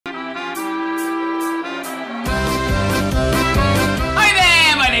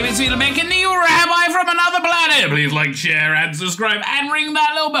Tzvi Lebetkin, the Rabbi from another planet. Please like, share, and subscribe, and ring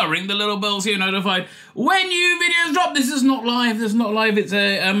that little bell. Ring the little bell so you're notified when new videos drop. This is not live. This is not live. It's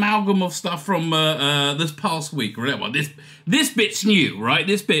an amalgam of stuff from this past week. Well, this bit's new, right?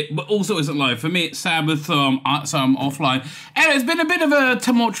 This bit, but also isn't live. For me, it's Sabbath, so I'm offline. And it's been a bit of a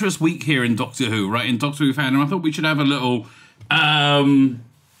tumultuous week here in Doctor Who, right? In Doctor Who fandom, I thought we should have a little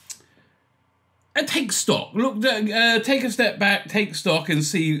take stock. Look, take a step back, take stock, and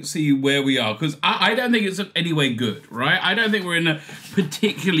see where we are. Because I don't think it's any way good, right? I don't think we're in a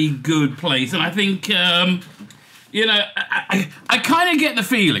particularly good place, and I think you know, I kind of get the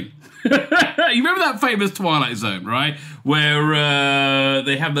feeling. You remember that famous Twilight Zone, right? Where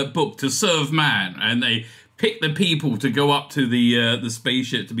they have that book, To Serve Man, and they pick the people to go up to the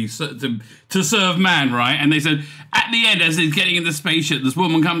spaceship to serve man, right? And they said at the end, as he's getting in the spaceship, this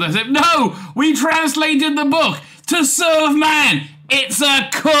woman comes and said, "No, we translated the book to serve man. It's a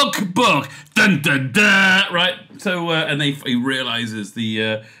cookbook." Dun dun dun. Right? So and he realizes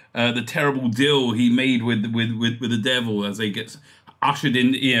the terrible deal he made with the devil as he gets ushered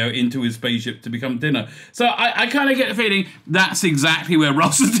in, you know, into his spaceship to become dinner. So I kind of get the feeling that's exactly where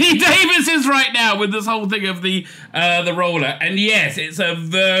Russell T Davies is right now with this whole thing of the roller. And yes, it's a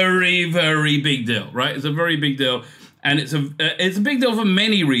very, very big deal, right? It's a very big deal, and it's a big deal for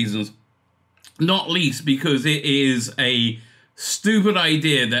many reasons, not least because it is a stupid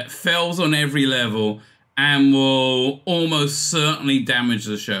idea that fails on every level and will almost certainly damage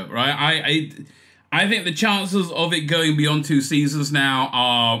the show, right? I think the chances of it going beyond 2 seasons now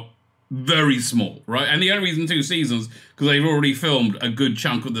are very small, right? And the only reason 2 seasons, because they've already filmed a good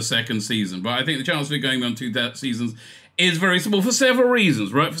chunk of the 2nd season. But I think the chance of it going beyond 2 seasons is very small for several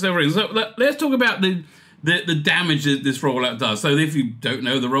reasons, right? For several reasons. So let's talk about the damage that this rollout does. So if you don't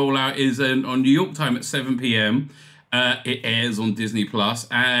know, the rollout is on New York time at 7 p.m. It airs on Disney+,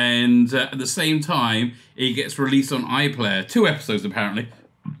 and at the same time, it gets released on iPlayer. 2 episodes, apparently,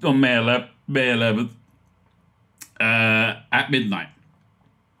 on May 11th at midnight.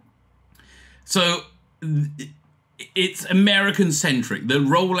 So it's American-centric. The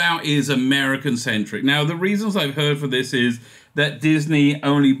rollout is American-centric. Now, the reasons I've heard for this is that Disney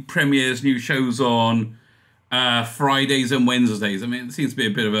only premieres new shows on Fridays and Wednesdays. I mean, it seems to be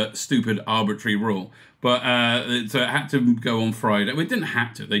a bit of a stupid, arbitrary rule. But so it had to go on Friday. Well, it didn't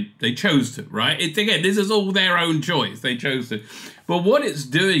have to. They chose to, right? Again, this is all their own choice. They chose to. But what it's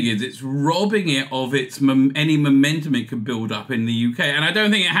doing is it's robbing it of its any momentum it could build up in the UK. And I don't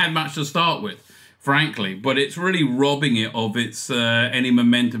think it had much to start with, frankly. But it's really robbing it of its any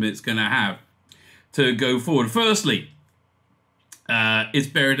momentum it's going to have to go forward. Firstly, it's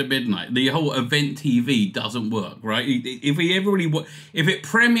buried at midnight. The whole event TV doesn't work, right? If it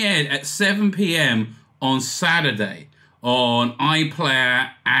premiered at 7 p.m. on Saturday on iPlayer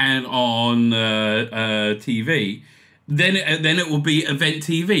and on TV, then it will be event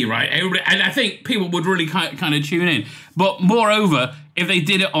TV, right? And I think people would really kind of tune in. But moreover, if they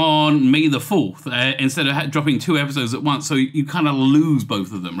did it on May the 4th, instead of dropping 2 episodes at once, so you kind of lose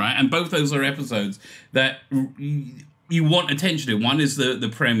both of them, right? And both those are episodes that you want attention to. One is the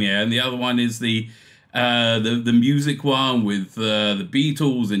premiere, and the other one is the music one with the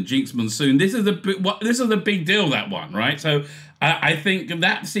Beatles and Jinx Monsoon. This is a big deal, that one, right? So I think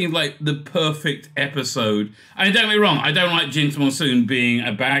that seemed like the perfect episode. I mean, don't get me wrong, I don't like Jinx Monsoon being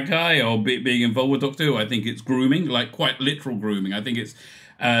a bad guy or being involved with Doctor Who. I think it's grooming, like quite literal grooming. I think it's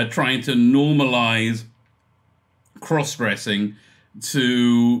trying to normalize cross-dressing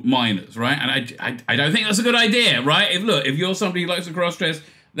to minors, right? And I don't think that's a good idea, right? If you're somebody who likes to cross-dress,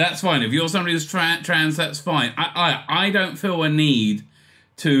 that's fine. If you're somebody who's trans, that's fine. I don't feel a need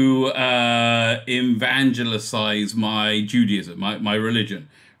to evangelize my Judaism, my religion,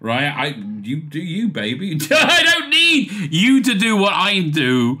 right? You do you, baby. I don't need you to do what I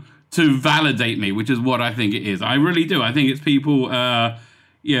do to validate me, which is what I think it is. I really do. I think it's people,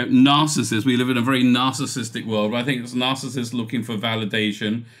 narcissists. We live in a very narcissistic world. I think it's narcissists looking for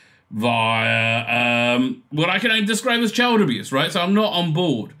validation via what I can only describe as child abuse, right? So I'm not on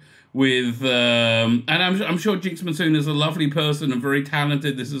board with, and I'm sure Jinx Monsoon is a lovely person and very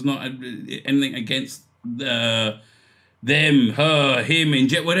talented. This is not anything against them, her, him,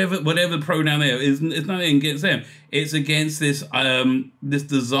 whatever pronoun there is. It's nothing against them. It's against this this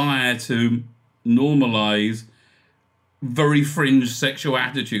desire to normalize very fringe sexual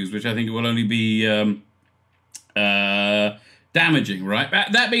attitudes, which I think will only be damaging, right?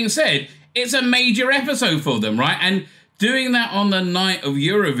 That being said, it's a major episode for them, right? And doing that on the night of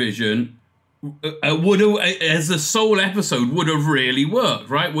Eurovision as a sole episode would have really worked,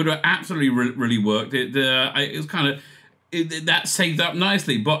 right? Would have absolutely really worked. It was kind of that saved up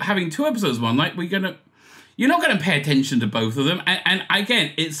nicely. But having 2 episodes one night, you're not gonna pay attention to both of them, and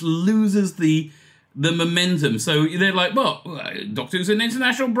again, it loses the momentum. So they're like, well, Doctor Who's an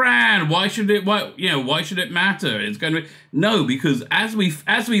international brand. Why should it matter? It's going to be no, because as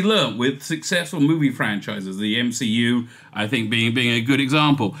we learn with successful movie franchises, the MCU, I think being a good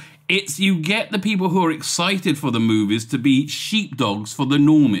example, it's you get the people who are excited for the movies to be sheepdogs for the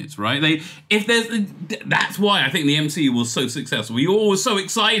normies, right? That's why I think the MCU was so successful. We all were so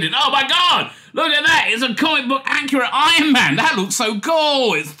excited. Oh my God, look at that! It's a comic book accurate Iron Man. That looks so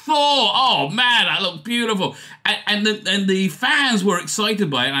cool. It's Thor. Oh man, that looks beautiful. And the fans were excited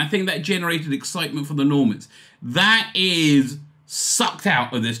by it, and I think that generated excitement for the normies. That is sucked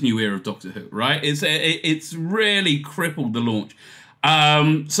out of this new era of Doctor Who, right? It's really crippled the launch.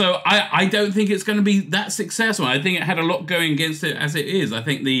 So I don't think it's going to be that successful. I think it had a lot going against it as it is. I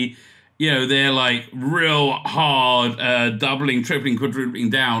think they're like real hard, doubling, tripling, quadrupling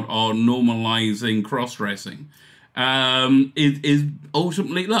down on normalizing cross-dressing. Is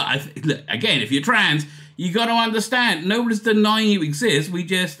ultimately, look, again, if you're trans, you got to understand, nobody's denying you exist. We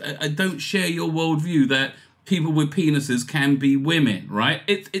just don't share your worldview that people with penises can be women, right?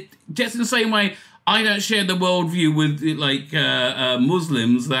 It just in the same way I don't share the worldview with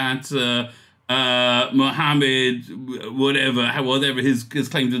Muslims that Muhammad, whatever his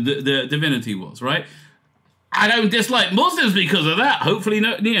claim to the divinity was, right? I don't dislike Muslims because of that. Hopefully,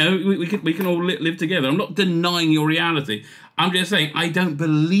 we can all live together. I'm not denying your reality. I'm just saying I don't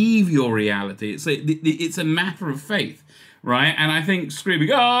believe your reality. It's a matter of faith, right? And I think screaming,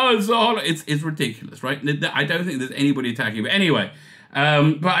 oh, it's ridiculous, right? I don't think there's anybody attacking. But anyway.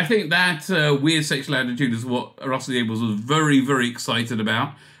 But I think that weird sexual attitude is what Russell Yables was very, very excited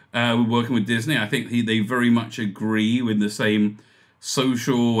about working with Disney. I think they very much agree with the same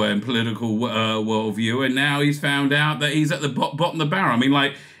social and political worldview, and now he's found out that he's at the bottom of the barrel. I mean,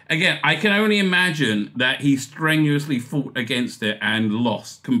 like, again, I can only imagine that he strenuously fought against it and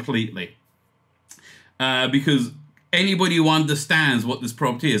lost completely. Because anybody who understands what this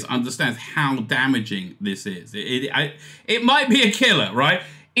property is understands how damaging this is. It might be a killer, right?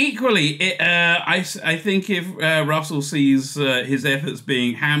 Equally, I think if Russell sees his efforts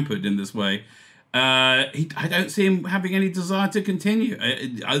being hampered in this way, I don't see him having any desire to continue.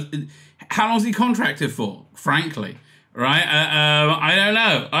 How long is he contracted for, frankly? Right? I don't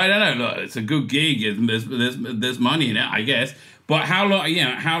know. Look, it's a good gig. There's money in it, I guess. But how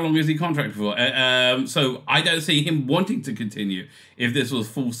long is he contracted for? So I don't see him wanting to continue if this was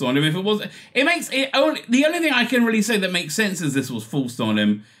forced on him. If it was, the only thing I can really say that makes sense is this was forced on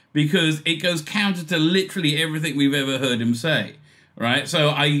him because it goes counter to literally everything we've ever heard him say, right?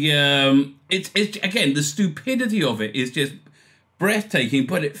 So it's again, the stupidity of it is just breathtaking,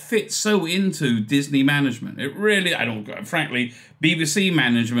 but it fits so into Disney management. It really, frankly, BBC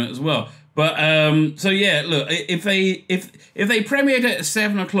management as well. But so yeah, look, if they premiered it at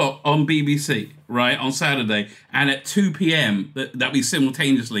 7 o'clock on BBC, right, on Saturday, and at 2 p.m. that be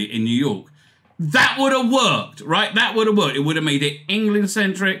simultaneously in New York, that would have worked, right? That would have worked. It would have made it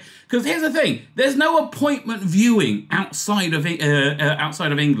England-centric. Because here's the thing: there's no appointment viewing outside of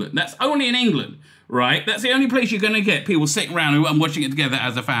England. That's only in England. Right? That's the only place you're going to get people sitting around and watching it together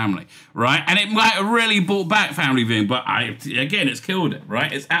as a family, right? And it might have really brought back family viewing, but again, it's killed it, right?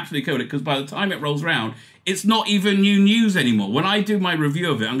 It's absolutely killed it, because by the time it rolls around, it's not even new news anymore. When I do my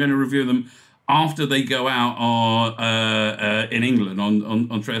review of it, I'm going to review them after they go out in England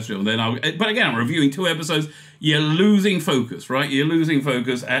on terrestrial. But again, I'm reviewing 2 episodes. You're losing focus, right? You're losing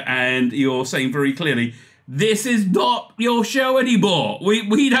focus, and you're saying very clearly, this is not your show anymore.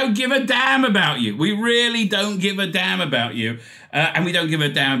 We don't give a damn about you. We really don't give a damn about you. And we don't give a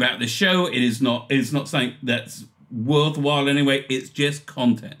damn about the show. It's not something that's worthwhile anyway. It's just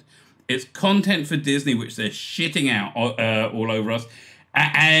content. It's content for Disney, which they're shitting out all over us.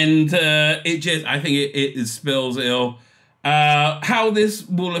 And I think it spells ill. How this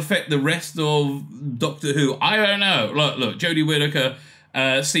will affect the rest of Doctor Who, I don't know. Look, Jodie Whittaker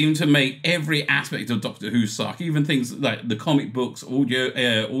seem to make every aspect of Doctor Who suck. Even things like the comic books,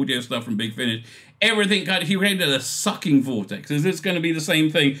 audio stuff from Big Finish, everything he created a sucking vortex. Is this going to be the same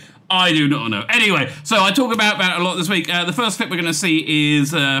thing? I do not know. Anyway, so I talk about a lot this week. The first clip we're going to see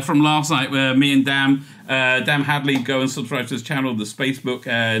is from last night, where me and Dan Hadley go and subscribe to his channel, The Spacebook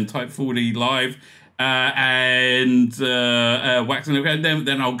and Type 40 Live. And waxing, and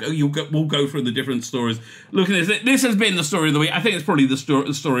then we'll go through the different stories. Looking at this, this has been the story of the week. I think it's probably the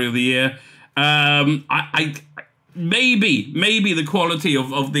story of the year. Maybe the quality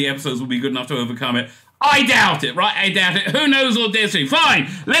of the episodes will be good enough to overcome it. I doubt it, right? I doubt it. Who knows what Disney? Fine.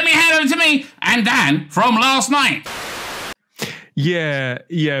 Let me hand over to me and Dan from last night. Yeah,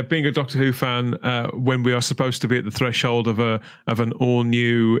 being a Doctor Who fan, when we are supposed to be at the threshold of an all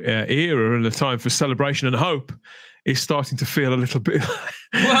new era and a time for celebration and hope, is starting to feel a little bit.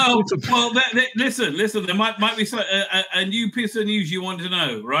 Listen. There might be a new piece of news you want to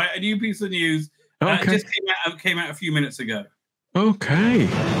know, right? A new piece of news just came out a few minutes ago. Okay.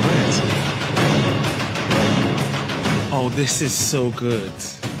 Right. Oh, this is so good.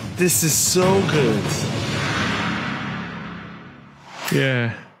 This is so good.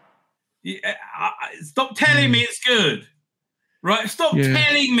 Yeah. Stop telling me it's good. Right? Stop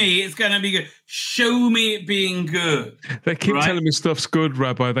telling me it's going to be good. Show me it being good. They keep telling me stuff's good,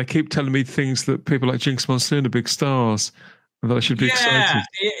 Rabbi. They keep telling me things that people like Jinx Monsoon are big stars and that I should be excited.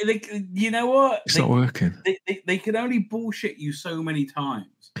 You know what? It's not working. They can only bullshit you so many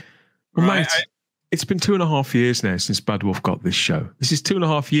times. Well, mate, it's been 2.5 years now since Bad Wolf got this show. This is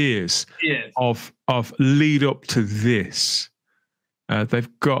 2.5 years of lead up to this.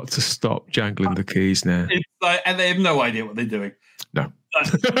 They've got to stop jangling the keys now. And they have no idea what they're doing. No.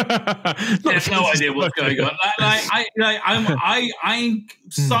 They have no idea what's going on. I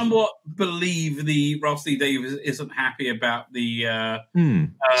somewhat believe the Ross Lee Davies isn't happy about the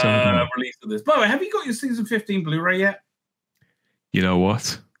release of this. By the way, have you got your season 15 Blu-ray yet? You know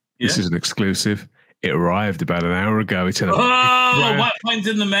what? This is an exclusive. It arrived about an hour ago. It's in a mine's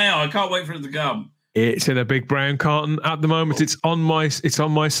in the mail. I can't wait for it to come. It's in a big brown carton at the moment. It's on my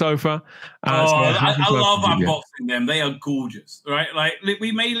sofa. I love unboxing them. They are gorgeous, right? Like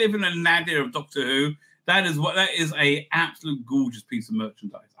we may live in a nadir of Doctor Who. That is a absolute gorgeous piece of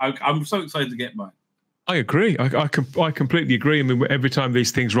merchandise. I'm so excited to get mine. I agree. I completely agree. I mean, every time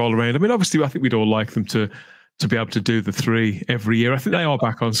these things roll around, I mean, obviously, I think we'd all like them to be able to do the 3 every year. I think they are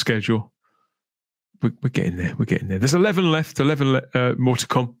back on schedule. We're getting there. We're getting there. There's 11 left. 11 more to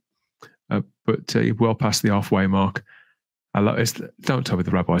come. But you're well past the halfway mark. Don't tell me the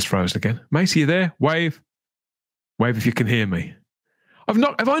Rabbi's frozen again. Mate, are you there? Wave if you can hear me. Have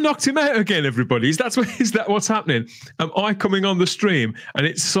I knocked him out again, everybody? Is that what's happening? Am I coming on the stream and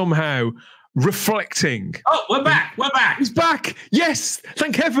it's somehow reflecting? Oh, we're back. He's back. Yes,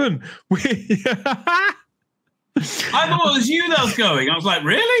 thank heaven. I thought it was you that was going. I was like,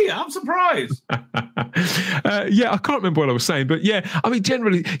 really? I'm surprised. I can't remember what I was saying, but I mean,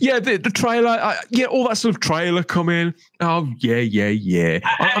 generally, the trailer, all that sort of trailer come in. Oh, yeah.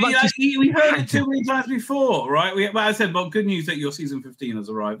 We heard it too many times before, right? But I said, well, good news that your season 15 has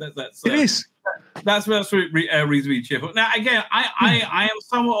arrived. It is. That's reasonably cheerful. Now, again, I am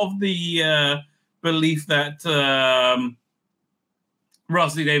somewhat of the belief that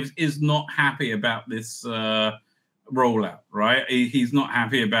Russ Lee Davies is not happy about this rollout, right? He's not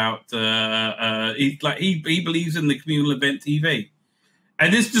happy about he believes in the communal event TV,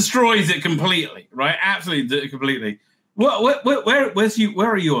 and this destroys it completely, right? Absolutely, completely. Where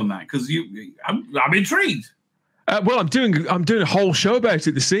are you on that? Because I'm intrigued. Well, I'm doing a whole show about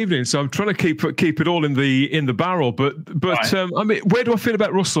it this evening, so I'm trying to keep it all in the barrel. But right. I mean, where do I feel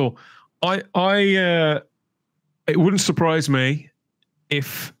about Russell? It wouldn't surprise me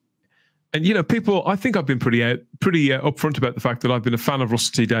if, and people, I think I've been pretty upfront about the fact that I've been a fan of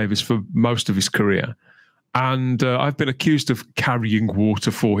Russell T Davies for most of his career, and I've been accused of carrying water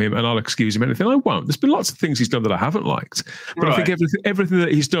for him, and I'll excuse him anything. I won't. There's been lots of things he's done that I haven't liked, but I think everything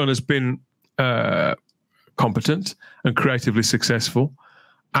that he's done has been competent and creatively successful,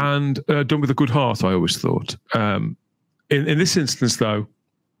 and done with a good heart. I always thought. In this instance, though,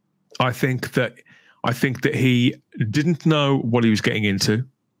 I think that he didn't know what he was getting into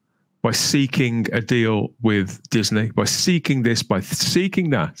by seeking a deal with Disney, by seeking this, by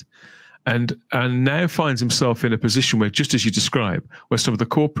seeking that, and now finds himself in a position where, just as you describe, where some of the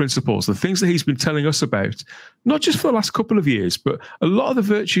core principles, the things that he's been telling us about, not just for the last couple of years, but a lot of the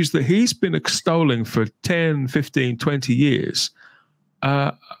virtues that he's been extolling for 10, 15, 20 years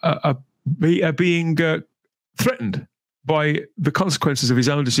are being threatened by the consequences of his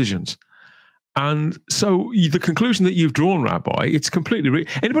own decisions. And so the conclusion that you've drawn, Rabbi, it's completely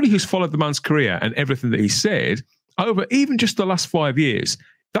anybody who's followed the man's career and everything that he said over even just the last 5 years,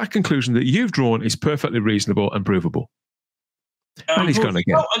 that conclusion that you've drawn is perfectly reasonable and provable. And he's gone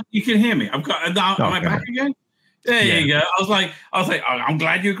again. You can hear me. Am I back again? There you go. I was like, I'm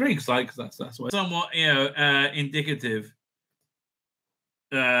glad you agree, because that's what somewhat indicative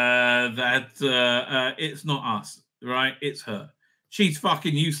that it's not us, right? It's her. She's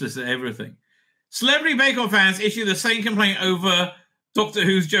fucking useless at everything. Celebrity Bake Off fans issue the same complaint over Doctor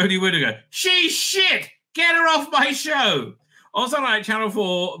Who's Jodie Whittaker. She's shit! Get her off my show! Also, like Channel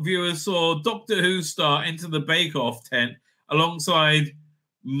 4 viewers saw Doctor Who star enter the Bake Off tent alongside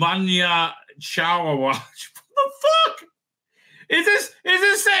Manya Chawawala. What the fuck? Is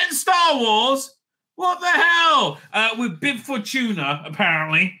this set in Star Wars? What the hell? With Bib Fortuna,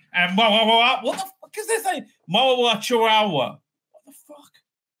 apparently. And what the fuck is this name? Mawawa Chihuahua. What the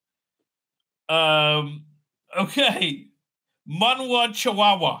fuck? Okay. Manwa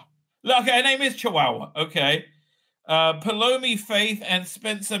Chihuahua. Okay, her name is Chihuahua. Okay. Palomi Faith and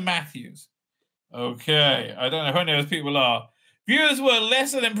Spencer Matthews. Okay. I don't know who those people are. Viewers were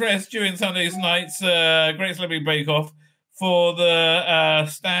less than impressed during Sunday's night's Great Celebrity Bake Off for the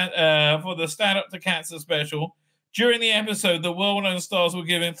stand up to cancer special. During the episode, the well-known stars were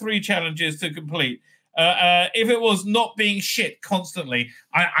given 3 challenges to complete. If it was not being shit constantly,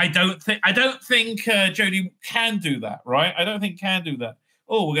 I don't think Jodie can do that, right? I don't think can do that.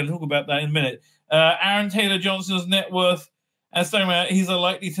 Oh, we're going to talk about that in a minute. Aaron Taylor Johnson's net worth, as he's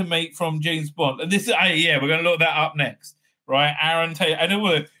likely to make from James Bond, and this is we're going to look that up next, right? Aaron Taylor, I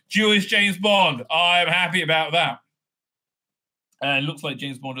know Jewish James Bond. I'm happy about that. And it looks like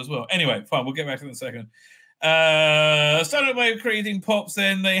James Bond as well. Anyway, fine. We'll get back to that in a second. Started by creating pops,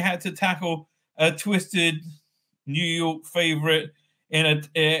 then they had to tackle a twisted New York favorite in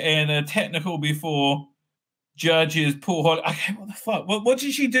a technical before judges Paul Holly. Okay, what the fuck? What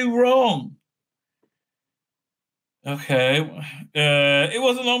did she do wrong? Okay. It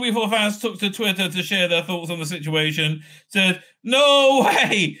wasn't long before fans took to Twitter to share their thoughts on the situation. Said, no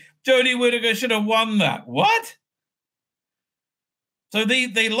way! Jodie Whittaker should have won that. What? So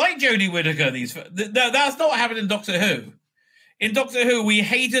they like Jodie Whittaker. That's not what happened in Doctor Who. In Doctor Who, we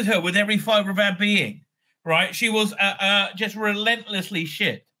hated her with every fibre of our being, right? She was just relentlessly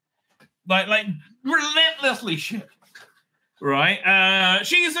shit, like relentlessly shit, right?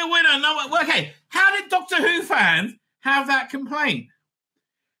 She's a winner. No, okay. How did Doctor Who fans have that complaint?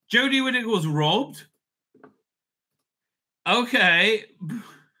 Jodie Whittaker was robbed. Okay.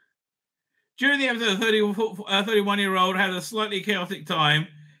 During the episode, a 31-year-old had a slightly chaotic time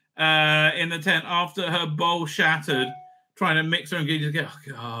in the tent after her bowl shattered, trying to mix her ingredients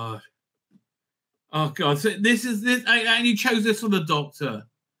together. Oh God! So this, and you chose this for the Doctor.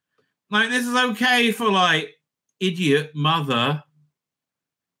 Like, this is okay for like idiot mother,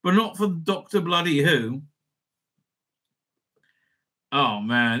 but not for Doctor Bloody Who. Oh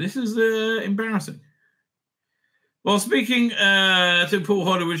man, this is embarrassing. Well, speaking to Paul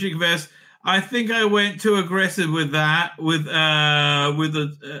Hollywood, she confessed, I think I went too aggressive with that, with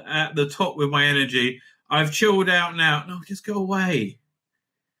the at the top with my energy. I've chilled out now. No, just go away.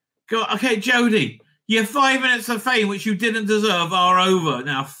 Go. Okay, Jodie, your 5 minutes of fame, which you didn't deserve, are over.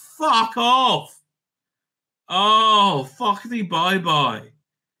 Now, fuck off. Oh, fuckity bye-bye.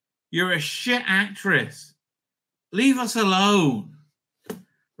 You're a shit actress. Leave us alone.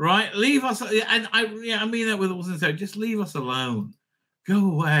 Right? Leave us. And I mean that with all sincerity. Just leave us alone.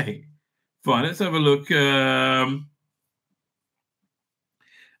 Go away. Fine, let's have a look.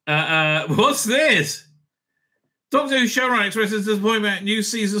 What's this? Doctor Who showrunner expresses disappointment at new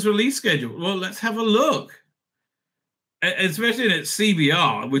season's release schedule. Well, let's have a look. Especially in its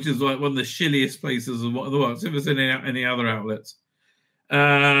CBR, which is like one of the shilliest places of the world. See if there's any other outlets.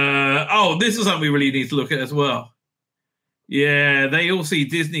 This is something we really need to look at as well. Yeah, they all see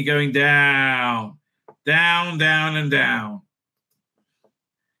Disney going down, down, down, and down.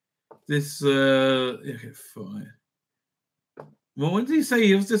 This, okay, fine. Well, when did he say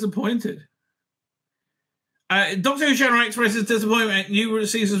he was disappointed? Doctor Who showrunner expresses disappointment at new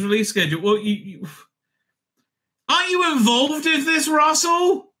season's release schedule. Well, aren't you involved in this,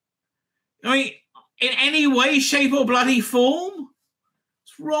 Russell? I mean, in any way, shape, or bloody form?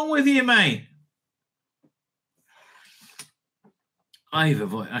 What's wrong with you, mate? Either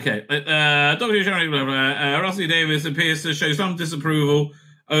voice. Okay. Doctor Who showrunner Russell Davies appears to show some disapproval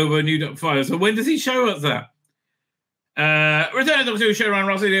over New Doctor 5. So when does he show us that? Return of Doctor Who showrunner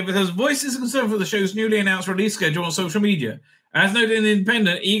Russell Davies has voiced his concern for the show's newly announced release schedule on social media. As noted in The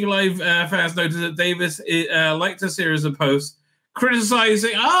Independent, Eagle Eye fans noted that Davies liked a series of posts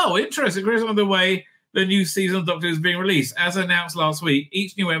criticizing the way the new season of Doctor Who is being released. As announced last week,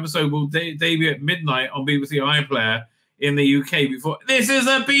 each new episode will debut at midnight on BBC iPlayer in the UK before. This is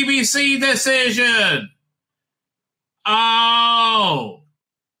a BBC decision! Oh!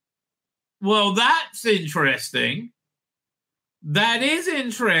 Well, that's interesting. That is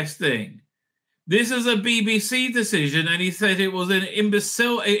interesting. This is a BBC decision, and he said it was an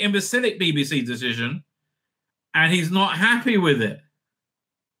imbecilic BBC decision, and he's not happy with it.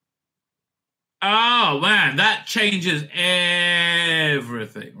 Oh, man, that changes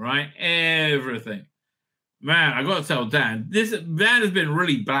everything, right? Everything. Man, I got to tell Dan, Dan has been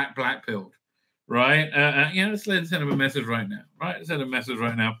really black-pilled, right? Let's send him a message right now, right? Let's send him a message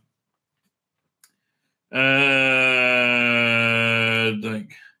right now.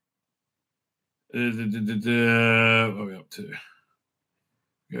 think. What are we up to?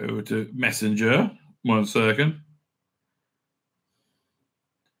 Go to Messenger. 1 second.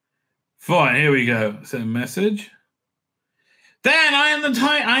 Fine, here we go. Send message. Dan, I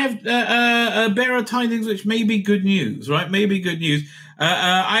have bearer tidings, which may be good news, right? Maybe good news.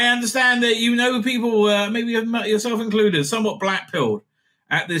 I understand that you know people, maybe yourself included, somewhat black-pilled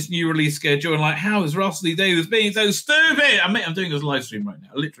at this new release schedule, and like, how is Rusty Davies being so stupid? I'm doing this live stream right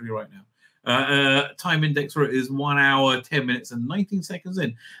now, literally right now. Time index for it is 1 hour, 10 minutes, and 19 seconds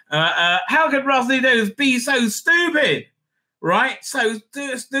in. How could Rusty Davies be so stupid? Right? So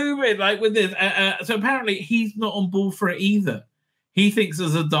stupid, like with this. So apparently he's not on board for it either. He thinks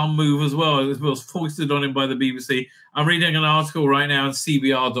it's a dumb move as well. It was foisted on him by the BBC. I'm reading an article right now on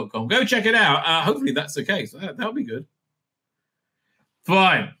CBR.com. Go check it out. Hopefully that's the case. That'll be good.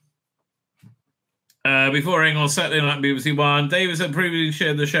 Fine. Before airing on Saturday night BBC One, Davies had previously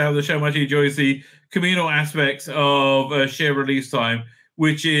shared the show much he enjoys the communal aspects of share release time,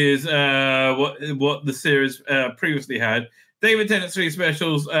 which is what the series previously had. David Tennant's 3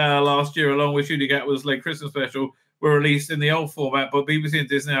 specials last year, along with Shooting Atwood's late Christmas special, were released in the old format, but BBC and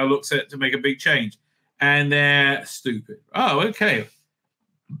Disney now look set to make a big change. And they're stupid. Oh, okay.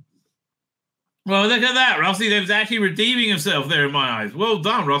 Well, look at that. Rusty Davies actually redeeming himself there in my eyes. Well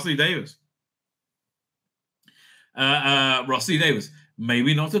done, Rusty Davies. Rusty Davies.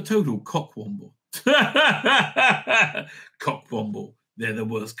 Maybe not a total cockwomble. Cockwomble. They're the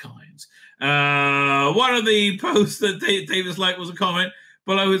worst kinds. One of the posts that Davies liked was a comment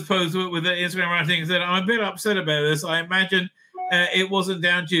below his post with the Instagram writing said, I'm a bit upset about this. I imagine it wasn't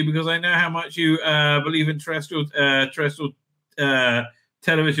down to you because I know how much you believe in terrestrial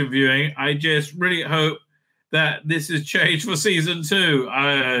television viewing. I just really hope that this is changed for season 2.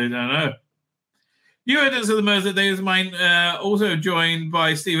 I don't know. New evidence of the murder of Davies Mine also joined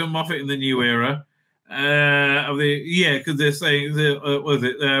by Stephen Moffat in the new era. Because they're saying,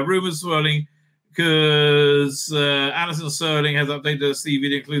 rumors swirling because Alison Serling has updated her CV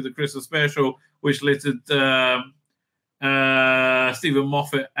to include the Christmas special, which listed Stephen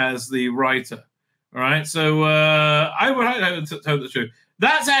Moffat as the writer. All right, so I would hope that's true.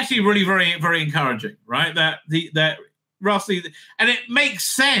 That's actually really very, very encouraging, right? That Rusty, and it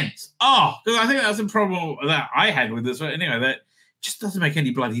makes sense. Because I think that's a problem that I had with this. Anyway, that just doesn't make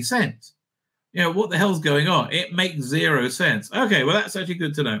any bloody sense. You know, what the hell's going on? It makes zero sense. Okay, well, that's actually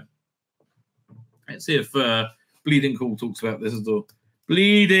good to know. Let's see if Bleeding Cool talks about this as well.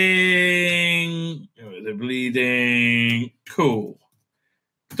 Bleeding Cool.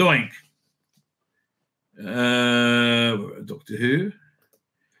 Doink. Doctor Who.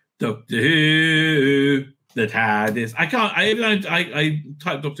 The TARDIS. I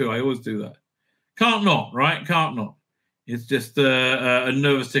type Doctor Who. I always do that. Can't not, right? Can't not. It's just a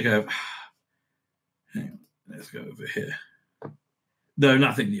nervous tick over. Hang on, let's go over here. No,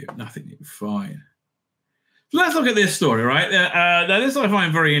 nothing new. Fine. So let's look at this story, right? Now, this I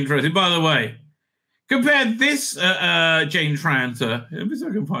find very interesting. By the way, compare this Jane Tranter. Let me see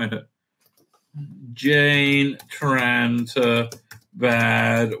if I can find her. Jane Tranter,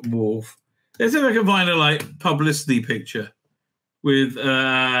 Bad Wolf. Let's see if I can find a publicity picture with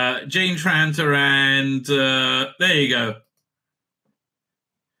Jane Tranter and there you go.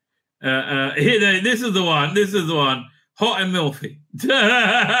 Here, this is the one. Hot and milfy.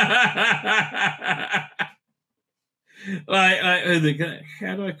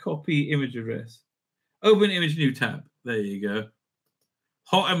 How do I copy image address? Open image, new tab. There you go.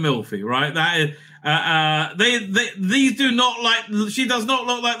 Hot and milfy, right? That is. These do not like. She does not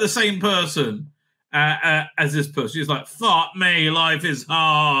look like the same person as this person. She's like, fuck me, life is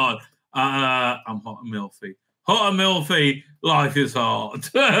hard. I'm hot and milfy. Hot and milfy, life is hard.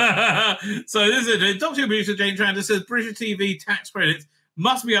 So this is Doctor Who producer Jane Tranter says British TV tax credits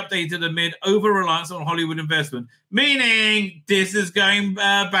must be updated amid over-reliance on Hollywood investment, meaning this is going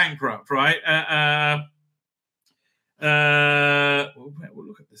bankrupt, right? We'll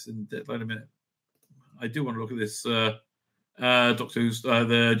look at this in Deadline in a minute. I do want to look at this Doctor Who's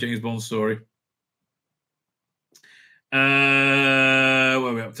the James Bond story. Where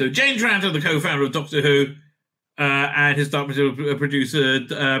are we up to? Jane Tranter, the co-founder of Doctor Who, and his Dark Material producer,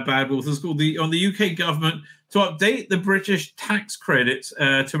 Bad Wolf, has called on the UK government to update the British tax credits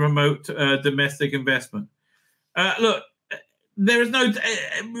to promote domestic investment. Look, there is no...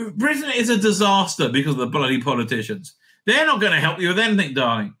 Britain is a disaster because of the bloody politicians. They're not going to help you with anything,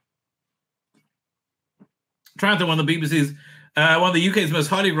 darling. Tranter, one of the BBC's, one of the UK's most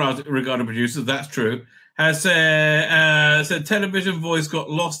highly regarded producers, that's true, has said television voice got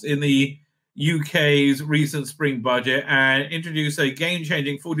lost in the UK's recent spring budget and introduced a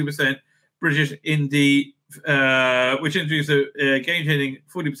game-changing 40% British indie, which introduced a game-changing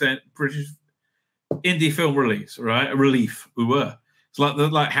 40% British indie film release, right? A relief. It's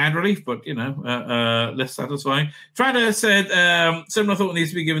like hand relief, but less satisfying. Trada said similar thought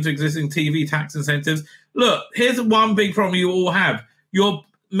needs to be given to existing TV tax incentives. Look, here's one big problem you all have: you're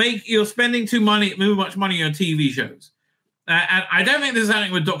spending too much money on TV shows, and I don't think this is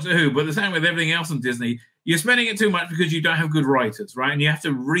happening with Doctor Who, but it's happening with everything else on Disney. You're spending it too much because you don't have good writers, right? And you have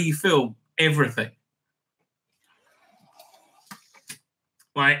to refilm everything.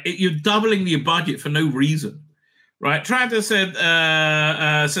 Like you're doubling your budget for no reason. Right, Tranta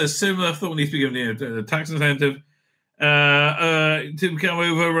says similar thought needs to be given to the tax incentive to become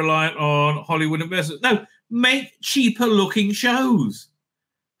over reliant on Hollywood investors. No, make cheaper looking shows,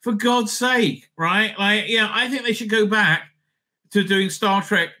 for God's sake, right? I think they should go back to doing Star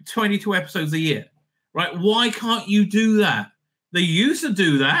Trek 22 episodes a year, right? Why can't you do that? They used to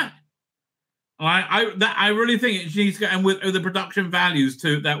do that. I really think it needs to go, and with the production values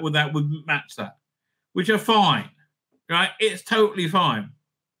too, that would match that, which are fine. Right, it's totally fine.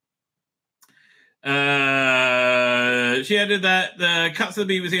 She added that the cuts of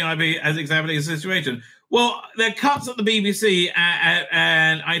the BBC and ITV as examining the situation. Well, the cuts at the BBC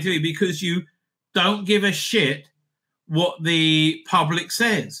and ITV because you don't give a shit what the public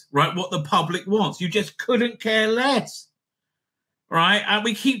says, right? What the public wants. You just couldn't care less, right? And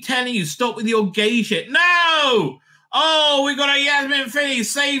we keep telling you, stop with your gay shit. No! Oh, we got a Yasmin Finney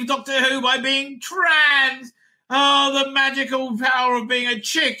save Doctor Who by being trans. Oh, the magical power of being a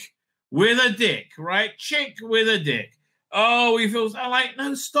chick with a dick, right? Chick with a dick. Oh, we feel like,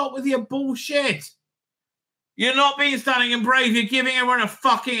 no, stop with your bullshit. You're not being stunning and brave. You're giving everyone a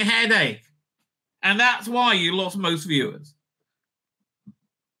fucking headache. And that's why you lost most viewers.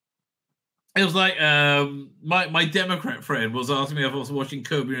 It was like my Democrat friend was asking me if I was watching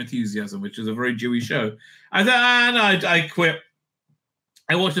Curb Your Enthusiasm, which is a very Jewish show. I said, no, I quit.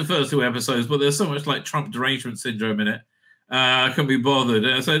 I watched the first 2 episodes, but there's so much like Trump derangement syndrome in it. I couldn't be bothered.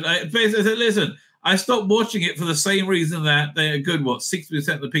 And so I basically said, listen, I stopped watching it for the same reason that they're good,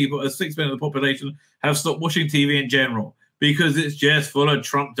 60% of the people, 6% of the population have stopped watching TV in general, because it's just full of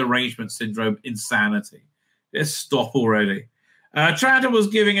Trump derangement syndrome insanity. Just stop already. Tranta was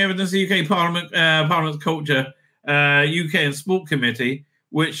giving evidence to the UK Parliament's Culture, UK and Sport Committee,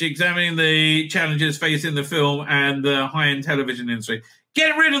 which examining the challenges facing the film and the high-end television industry.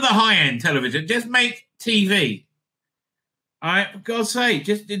 Get rid of the high-end television. Just make TV. All right, for God's sake,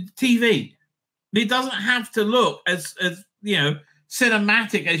 just TV. It doesn't have to look as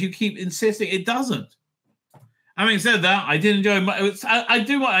cinematic as you keep insisting. It doesn't. Having said that, I did enjoy. I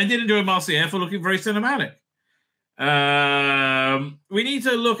did enjoy Marseille for looking very cinematic. We need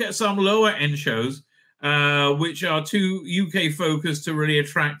to look at some lower-end shows, which are too UK focused to really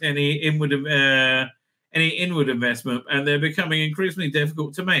attract any inward investment, and they're becoming increasingly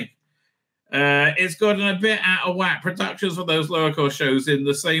difficult to make. It's gotten a bit out of whack. Productions for those lower cost shows, in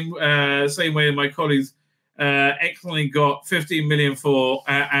the same way my colleagues excellently got 15 million for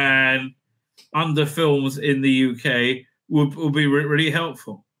and under films in the UK will be really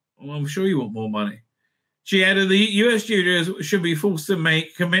helpful. Well, I'm sure you want more money. She added the US studios should be forced to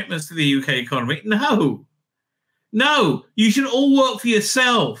make commitments to the UK economy. No, you should all work for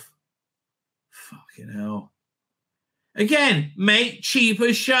yourself. Fucking hell. Again, make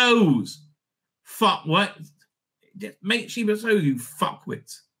cheaper shows. Fuck what? Make cheaper shows, you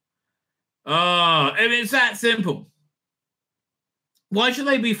fuckwits. And it's that simple. Why should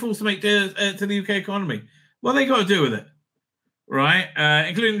they be forced to make to the UK economy? What they got to do with it, right?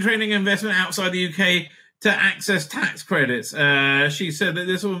 Including training and investment outside the UK to access tax credits. She said that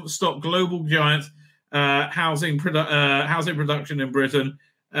this will stop global giants housing production in Britain,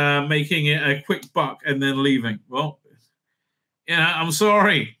 making it a quick buck and then leaving. Well, I'm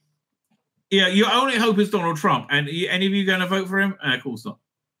sorry. Yeah, your only hope is Donald Trump. And any of you going to vote for him? Of course not.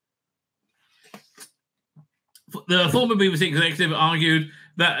 The former BBC executive argued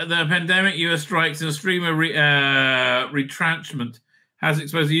that the pandemic, US strikes, and streamer retrenchment has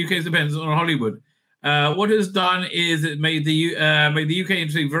exposed the UK's dependence on Hollywood. What it has done is it made the UK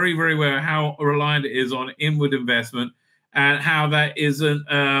industry very, very aware of how reliant it is on inward investment and how that isn't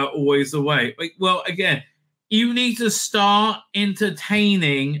always the way. Well, again, you need to start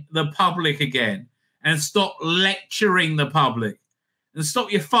entertaining the public again and stop lecturing the public and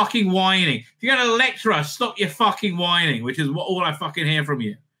stop your fucking whining. If you're going to lecture us, stop your fucking whining, which is all I fucking hear from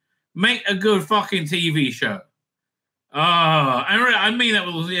you. Make a good fucking TV show. I mean that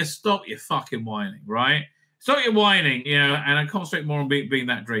with stop your fucking whining, right? Stop your whining, and I concentrate more on being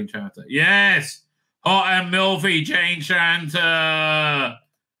that Jane Chanter. Yes! Hot and milfy Jane Chanter!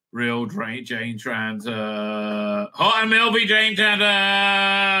 Real Jane Chanter. Hot and milfy Jane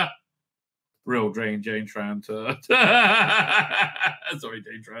Chanter! Real Jane Chanter. Sorry,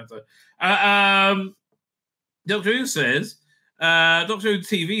 Jane Chanter. Doctor Who says, Doctor Who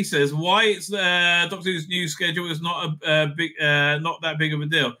TV says, why it's Doctor Who's new schedule is not not that big of a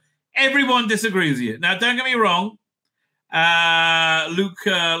deal. Everyone disagrees with you. Now, don't get me wrong, Luke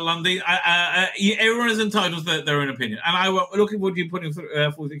Lundy. Everyone is entitled to their own opinion, and I will looking forward to you putting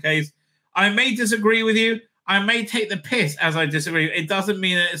forth the case. I may disagree with you. I may take the piss as I disagree. It doesn't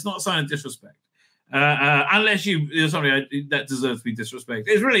mean that it's not a sign of disrespect, unless you're somebody that deserves to be disrespected.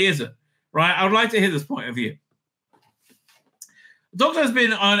 It really isn't, right? I would like to hear this point of view. Doctor has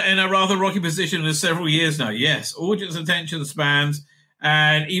been in a rather rocky position for several years now. Yes, audience attention spans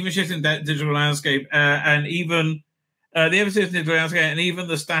and even shifting that digital landscape, and even the ever-shifting digital landscape, and even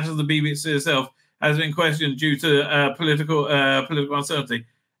the status of the BBC itself has been questioned due to political uncertainty.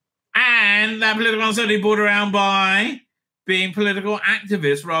 And that political uncertainty brought around by being political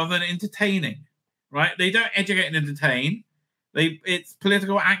activists rather than entertaining, right? They don't educate and entertain. It's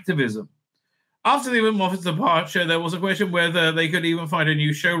political activism. After the Moffat's departure, there was a question whether they could even find a new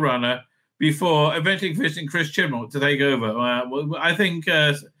showrunner before eventually convincing Chris Chibnall to take over. I think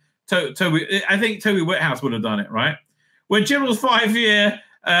Toby Whithouse would have done it, right? When Chibnall's 5-year,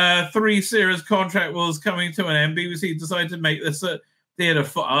 3-series contract was coming to an end, BBC decided to make this. He had a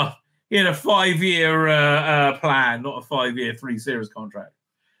 5-year plan, not a 5-year, 3-series contract.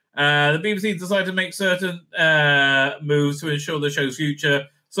 The BBC decided to make certain moves to ensure the show's future,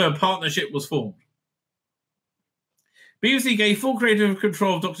 so a partnership was formed. BBC gave full creative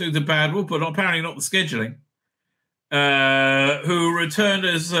control of Doctor Who to Badwell, but apparently not the scheduling. Who returned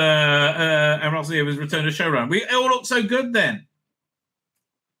as and Russell Davies returned as showrunner. It all looked so good then.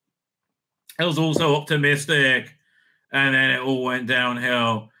 It was also optimistic, and then it all went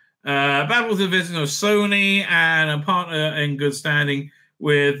downhill. Badwell's a division of Sony and a partner in good standing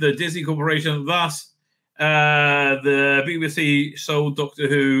with the Disney Corporation. Thus, the BBC sold Doctor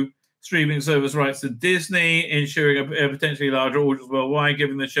Who streaming service rights to Disney, ensuring a potentially larger audience worldwide,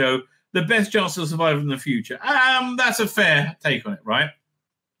 giving the show the best chance to survive in the future. That's a fair take on it, right?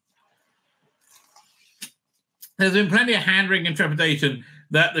 There's been plenty of hand-wringing and trepidation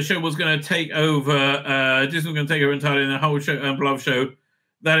that the show was going to take over, Disney was going to take over entirely in the whole show, beloved show,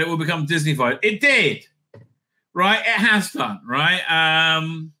 that it will become Disneyfied. It did, right? It has done, right?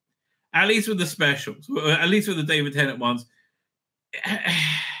 At least with the specials, at least with the David Tennant ones.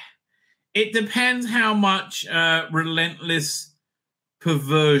 It depends how much relentless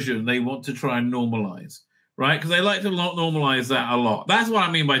perversion they want to try and normalize, right? Because they like to normalize that a lot. That's what I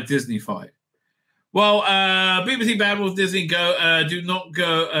mean by Disneyfied. Well, BBC Badwell Disney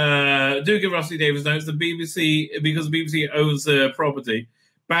do give Rusty Davies notes. The BBC, because the BBC owns the property,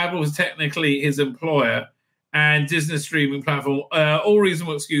 Badwell is technically his employer and Disney's streaming platform. All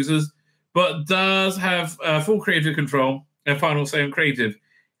reasonable excuses, but does have full creative control and final say on creative.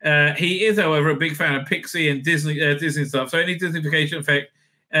 He is, however, a big fan of Pixie and Disney stuff. So any Disneyfication effect,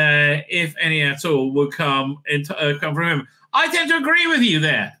 if any at all, would come from him. I tend to agree with you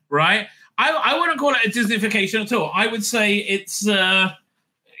there, right? I wouldn't call it a Disneyfication at all. I would say it's,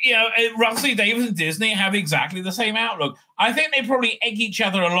 Rusty Davies and Disney have exactly the same outlook. I think they probably egg each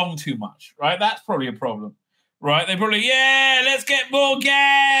other along too much, right? That's probably a problem, right? They probably, let's get more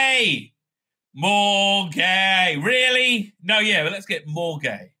gay. More gay. Really? No, but let's get more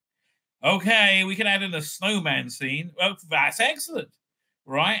gay. Okay, we can add in a snowman scene. Well, that's excellent.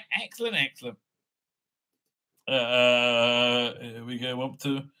 Right? Excellent. Here we go up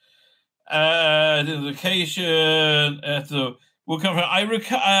to identification. So we'll come from I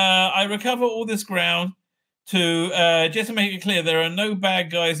recover all this ground to just to make it clear, there are no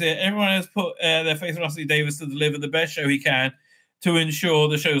bad guys here. Everyone has put their faith in Rusty Davies to deliver the best show he can to ensure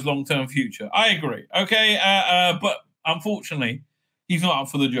the show's long-term future. I agree. Okay, but unfortunately, he's not up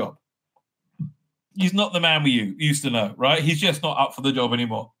for the job. He's not the man we used to know, right? He's just not up for the job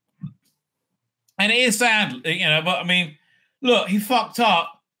anymore. And it is sad, but I mean, look, he fucked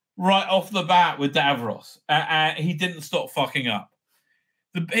up right off the bat with Davros. He didn't stop fucking up.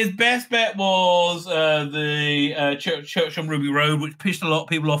 His best bet was the Church on Ruby Road, which pissed a lot of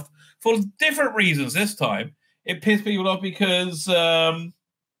people off for different reasons this time. It pissed people off because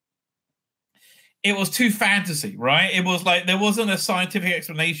it was too fantasy, right? It was like there wasn't a scientific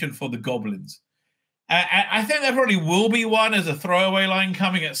explanation for the goblins. I think there probably will be one as a throwaway line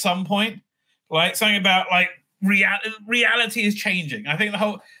coming at some point, like something about like reality is changing. I think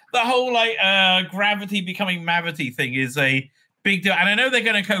the whole like gravity becoming mavity thing is a big deal, and I know they're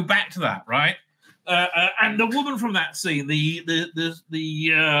going to go back to that, right? And the woman from that scene,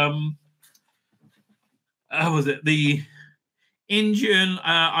 how was it? The Indian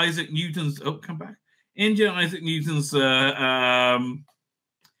Isaac Newton's Indian Isaac Newton's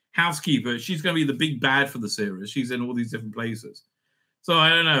housekeeper. She's going to be the big bad for the series. She's in all these different places. So I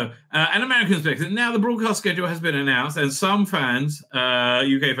don't know. An American perspective. Now the broadcast schedule has been announced, and some fans,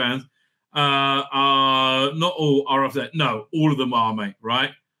 UK fans, are not all are upset. No, all of them are, mate.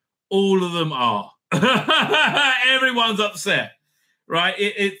 Right? All of them are. Everyone's upset. Right?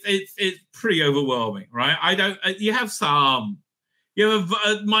 It's pretty overwhelming. Right? I don't. You have some. You have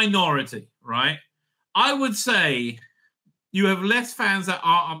a minority. Right? I would say you have less fans that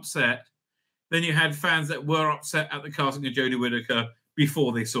are upset than you had fans that were upset at the casting of Jodie Whittaker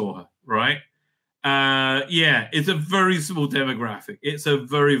before they saw her, right? Yeah, it's a very small demographic. It's a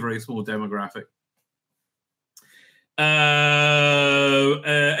very, very small demographic.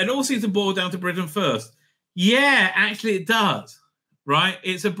 And all seems to boil down to Britain first. Yeah, actually it does, right?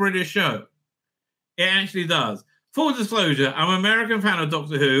 It's a British show. It actually does. Full disclosure, I'm an American fan of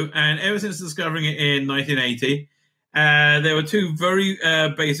Doctor Who, and ever since discovering it in 1980, there were two very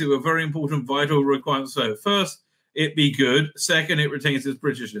basic, but very important, vital requirements. So first, it be good. Second, it retains its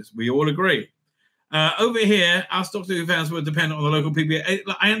Britishness. We all agree. Over here, us Doctor Who fans were dependent on the local PBS.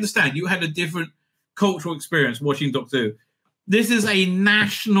 I understand you had a different cultural experience watching Doctor Who. This is a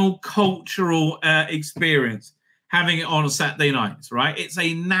national cultural experience, having it on Saturday nights, right? It's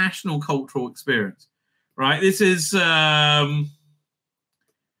a national cultural experience, right? This is like,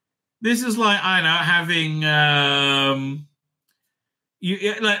 I don't know, having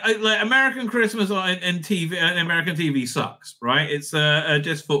like American Christmas and TV and American TV sucks, right? It's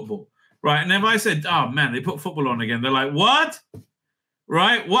just football, right? And if I said, "Oh man, they put football on again," they're like, "What?"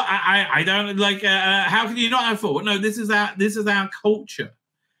 Right? What? I don't like. How can you not have football? No, this is our culture,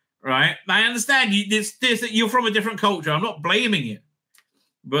 right? I understand you. You're from a different culture. I'm not blaming you,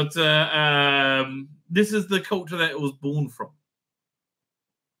 but this is the culture that it was born from,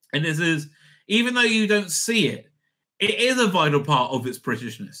 and this is, even though you don't see it, it is a vital part of its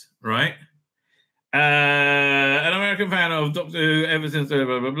Britishness, right? An American fan of Doctor Who ever since blah,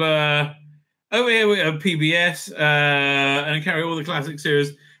 blah, blah, blah. Over here we have PBS and carry all the classic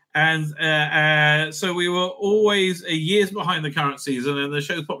series. And so we were always years behind the current season, and the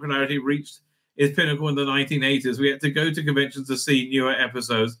show's popularity reached its pinnacle in the 1980s. We had to go to conventions to see newer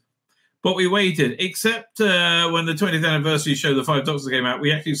episodes. But we waited, except when the 20th anniversary show, The Five Doctors, came out.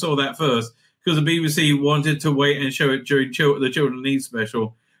 We actually saw that first, because the BBC wanted to wait and show it during the Children Need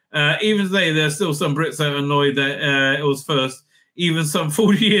special. Even today, there's still some Brits that are annoyed that it was first, even some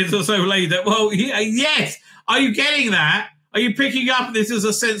 40 years or so later. Well, yes! Are you getting that? Are you picking up this as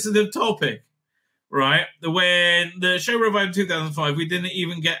a sensitive topic? Right? When the show revived in 2005, we didn't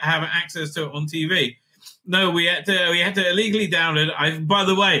even have access to it on TV. No, we had to illegally download it. By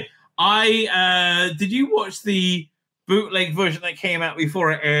the way, did you watch the bootleg version that came out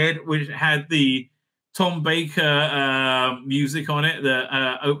before it aired, which had the Tom Baker music on it,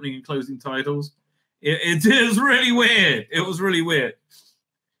 the opening and closing titles? It is really weird. It was really weird.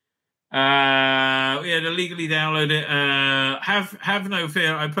 We had to legally download it. Have no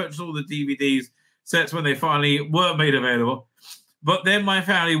fear. I purchased all the DVD sets when they finally were made available. But then my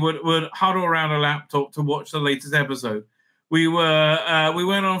family would huddle around a laptop to watch the latest episode. We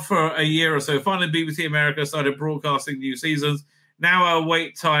went on for a year or so. Finally, BBC America started broadcasting new seasons. Now our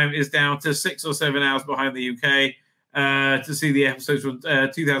wait time is down to 6 or 7 hours behind the UK to see the episodes from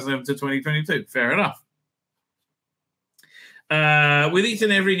 2011 to 2022. Fair enough. With each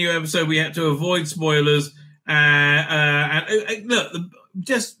and every new episode, we had to avoid spoilers. And look,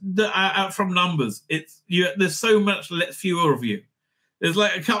 from numbers, there's so much fewer of you. There's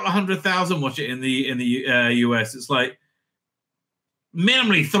like a couple of 100,000 watch it in the US. It's like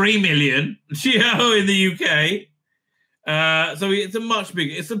minimally 3 million, in the UK. So it's a much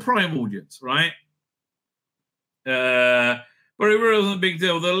bigger, it's a prime audience, right? But it really wasn't a big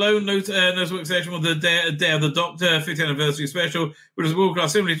deal. The lone noticeable exception was the Day of the Doctor 50th anniversary special, which was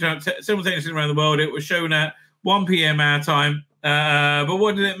broadcast simultaneously around the world. It was shown at 1 p.m. our time. But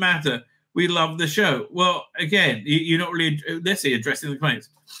what did it matter? We loved the show. Well, again, you're not really, let's see, addressing the complaints.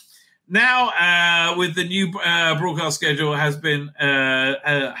 Now, with the new broadcast schedule, has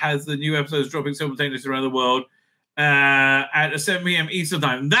the new episodes dropping simultaneously around the world at 7 p.m. Eastern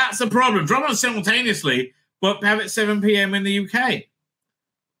time. That's the problem. Drop them simultaneously, but have it 7 p.m. in the UK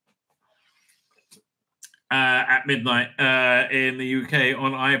at midnight in the UK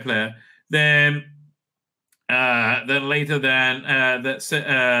on iPlayer. Then Then later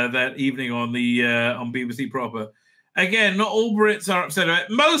that evening on the on BBC proper. Again, not all Brits are upset about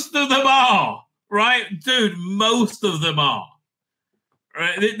it. Most of them are, right, dude. Most of them are.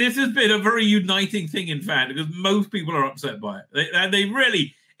 Right? This has been a very uniting thing, in fact, because most people are upset by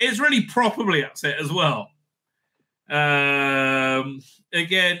it. It's really properly upset as well. Again,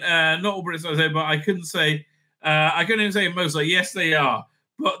 not all Brits are upset, but I couldn't even say most. Like, yes, they are.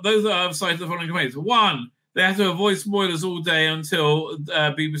 But those that have cited the following complaints: one, they have to avoid spoilers all day until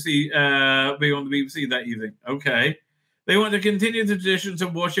BBC being on the BBC that evening. Okay. They want to continue the tradition to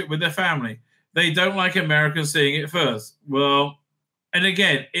watch it with their family. They don't like Americans seeing it first. Well, and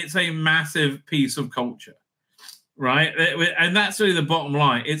again, it's a massive piece of culture, right? And that's really the bottom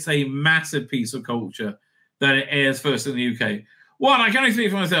line. It's a massive piece of culture that it airs first in the UK. One, I can only speak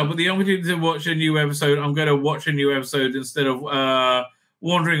for myself, but the opportunity to watch a new episode, I'm going to watch a new episode instead of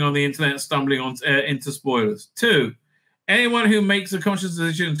wandering on the internet, stumbling on into spoilers. Two, anyone who makes a conscious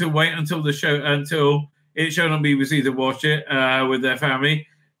decision to wait until it's shown on BBC to watch it with their family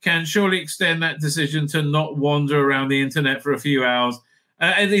can surely extend that decision to not wander around the internet for a few hours,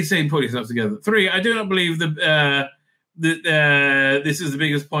 at least they put yourself together. Three, I do not believe that this is the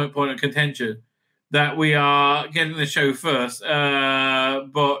biggest point of contention, that we are getting the show first,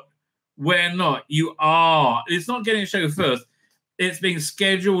 but we're not. You are. It's not getting a show first. It's being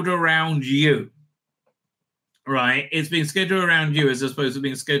scheduled around you, right? It's being scheduled around you as opposed to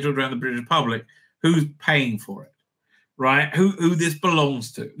being scheduled around the British public, who's paying for it, right? Who this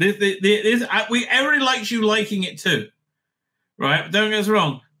belongs to. Everybody likes you liking it too, right? Don't get us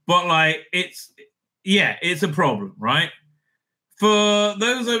wrong, but like it's a problem, right? For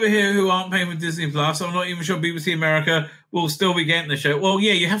those over here who aren't paying for Disney Plus, I'm not even sure BBC America will still be getting the show. Well,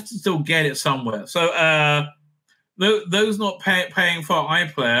 yeah, you have to still get it somewhere. So those not paying for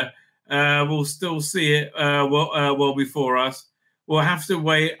iPlayer will still see it well before us. We'll have to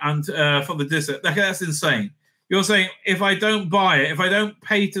wait for the disc. That's insane. You're saying if I don't buy it, if I don't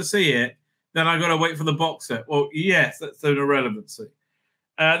pay to see it, then I got to wait for the box set. Well, yes, that's an irrelevancy.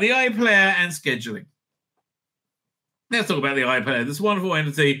 The iPlayer and scheduling. Let's talk about the iPlayer. This wonderful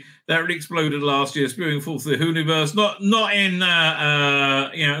entity that really exploded last year, spewing forth the Hooniverse. Not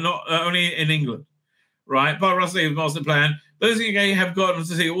only in England, right? But Russell's master plan. Those of you who have gotten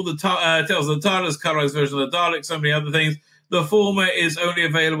to see all the Tales of the TARDIS, colorized version of the Daleks, so many other things. The former is only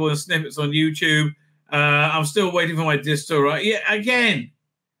available in snippets on YouTube. I'm still waiting for my disc to arrive. Yeah, again,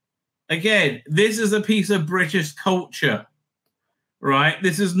 this is a piece of British culture, right?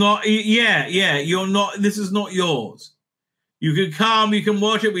 This is not. You're not. This is not yours. You can come, you can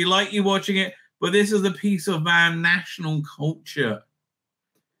watch it. We like you watching it, but this is a piece of our national culture.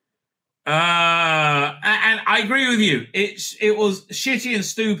 And I agree with you. It was shitty and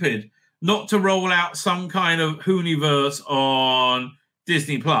stupid not to roll out some kind of Hooniverse on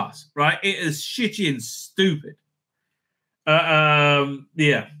Disney Plus, right? It is shitty and stupid.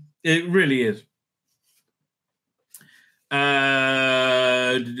 Yeah, it really is.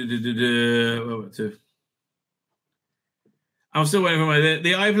 I'm still waiting for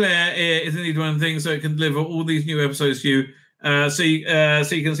the iPlayer is indeed one thing, so it can deliver all these new episodes to you, so you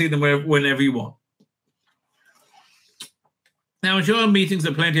can see them whenever you want. Now, I'm sure meetings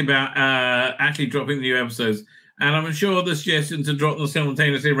are plenty about actually dropping the new episodes, and I'm sure the suggestion to drop them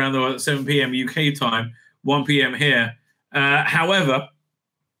simultaneously around the world at 7 p.m. UK time, 1 p.m. here. However,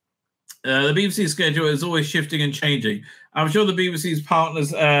 the BBC schedule is always shifting and changing. I'm sure the BBC's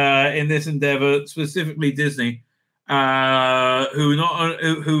partners in this endeavour, specifically Disney, who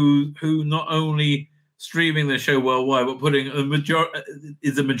not only streaming the show worldwide, but putting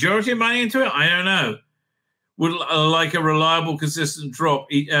the majority of money into it. I don't know. Would like a reliable, consistent drop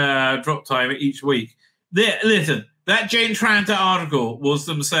time each week. Listen, that Jane Tranter article was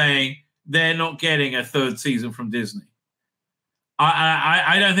them saying they're not getting a third season from Disney.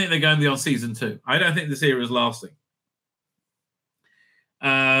 I don't think they're going beyond season 2. I don't think this era is lasting.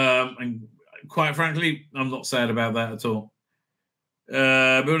 And quite frankly, I'm not sad about that at all.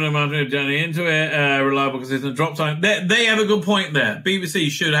 Bruno Martin journey into it, reliable, consistent drop time. They have a good point there. BBC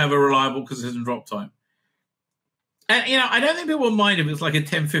should have a reliable, consistent drop time. And, I don't think people will mind if it's like a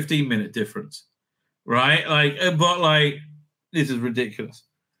 10, 15 minute difference, right? But this is ridiculous.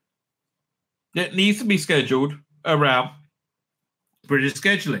 It needs to be scheduled around British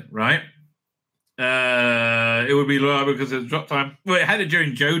scheduling, right? It would be reliable because of drop time. Well, it had it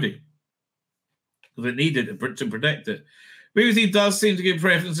during Jodie because it needed it to protect it. BBC does seem to give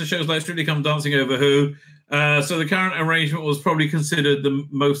preference to shows like Strictly Come Dancing over Who, so the current arrangement was probably considered the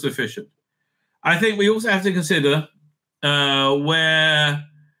most efficient. I think we also have to consider where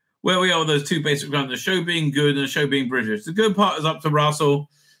where we are with those two basic grounds, the show being good and the show being British. The good part is up to Russell.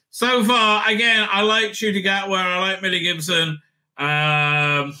 So far, again, I like Shooting Atwell. I like Millie Gibson. We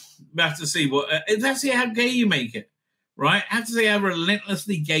have to see let's see how gay you make it, right? I have to see how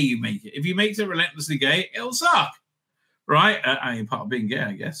relentlessly gay you make it. If you make it relentlessly gay, it'll suck, right? I mean, part of being gay,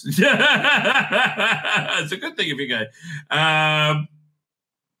 I guess. It's a good thing if you're gay.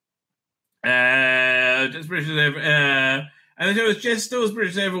 Just British as ever. And if it was just still as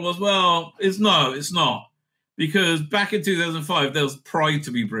British as ever was, well, it's not. Because back in 2005, there was pride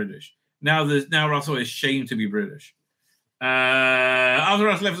to be British. Now Russell is ashamed to be British. After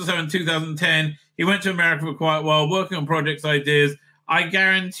Russell left the show in 2010, he went to America for quite a while, working on projects ideas. I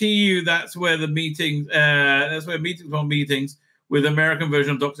guarantee you that's where meetings with American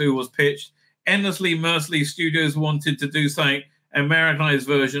version of Doctor Who was pitched. Endlessly, mercilessly, studios wanted to do something Americanized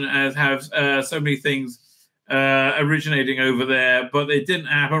version as have so many things originating over there, but it didn't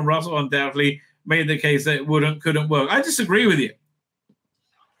happen. Russell undoubtedly made the case that it couldn't work. I disagree with you.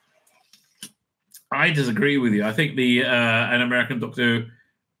 I think an American Doctor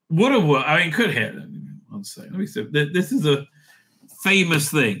would have worked. I mean, could hit. One second. Let me see. This is a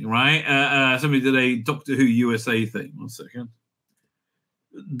famous thing, right? Somebody did a Doctor Who USA thing. One second.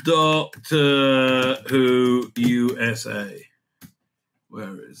 Doctor Who USA.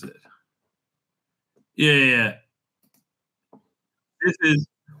 Where is it? Yeah. This is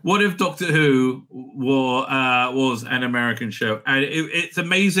what if Doctor Who was an American show, and it's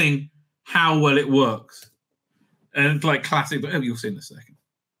amazing how well it works, and it's like classic. But you'll see in a second.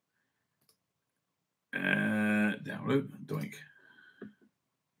 Download, doink.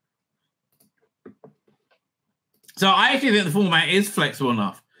 So I actually think the format is flexible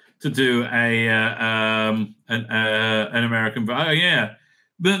enough to do an American. But oh yeah,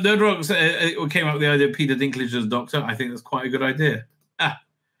 but the Rock came up with the idea of Peter Dinklage as Doctor. I think that's quite a good idea.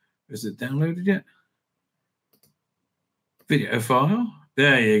 Is it downloaded yet? Video file.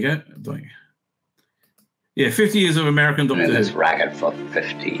 There you go. Doink. Yeah, 50 years of American Doctor Who. Been in this racket for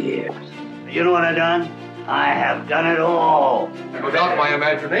 50 years. You know what I've done? I have done it all. Without my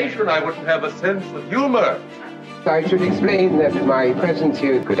imagination, I wouldn't have a sense of humor. I should explain that my presence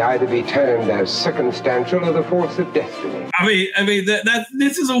here could either be termed as circumstantial or the force of destiny. I mean,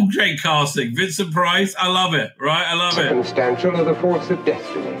 this is all great casting. Vincent Price, I love it, right? I love it. Circumstantial or the force of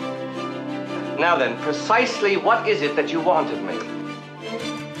destiny. Now then, precisely what is it that you want of me?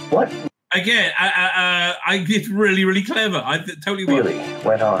 What? Again, I it's really, really clever. I totally really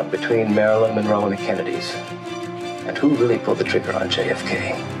went on between Marilyn Monroe and the Kennedys, and who really pulled the trigger on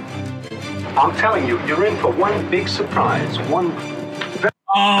JFK? I'm telling you, you're in for one big surprise.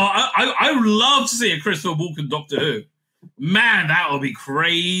 I would love to see a Christopher Walken Doctor Who. Man, that would be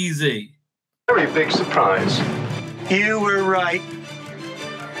crazy. Very big surprise. You were right.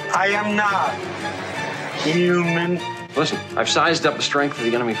 I am not human. Listen, I've sized up the strength of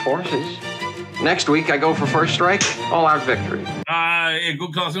the enemy forces. Next week, I go for first strike, all-out victory. Yeah,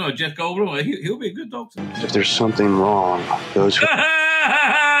 good casting. Jeff Goldblum, he'll be a good Doctor. If there's something wrong, those who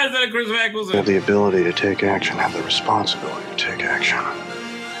have the ability to take action have the responsibility to take action.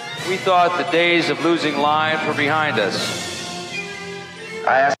 We thought the days of losing lives were behind us.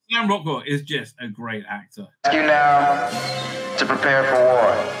 Sam Rockwell is just a great actor. Ask you now to prepare for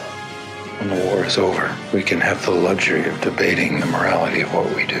war. When the war is over, we can have the luxury of debating the morality of what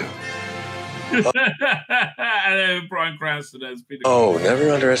we do. And then Bryan Cranston as Peter. Oh, never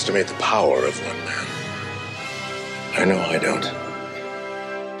underestimate the power of one man. I know I don't.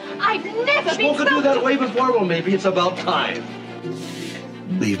 I've never been Spoken to that way before. Well, maybe it's about time.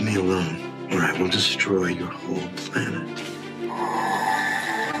 Leave me alone, or I will destroy your whole planet.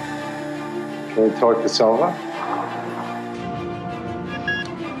 Can we talk to Selva?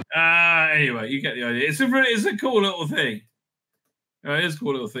 Anyway, you get the idea. It's a cool little thing. It is a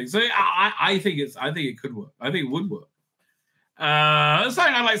cool little thing. So I think it could work. I think it would work.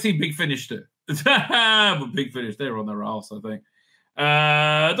 Something I'd like to see Big Finish do. But Big Finish, they're on their arse, I think.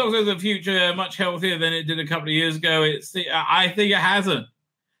 Doctor of the Future much healthier than it did a couple of years ago. I think it hasn't.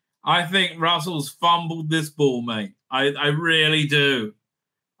 I think Russell's fumbled this ball, mate. I really do.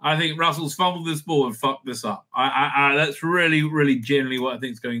 I think Russell's fumbled this ball and fucked this up. That's really, really generally what I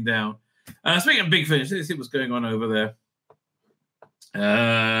think is going down. Speaking of Big Finish, let's see what's going on over there.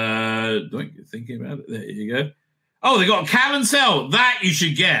 Thinking about it. There you go. Oh, they got Cal and Cell. That you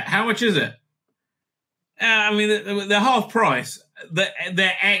should get. How much is it? I mean, they're half price.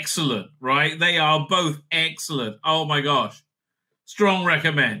 They're excellent, right? They are both excellent. Oh my gosh. Strong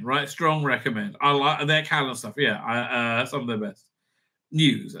recommend, right? Strong recommend. I like their Cal and stuff. Yeah, some of their best.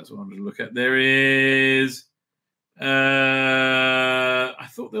 News, that's what I'm going to look at. There is, I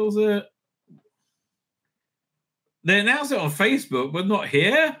thought there was a... They announced it on Facebook, but not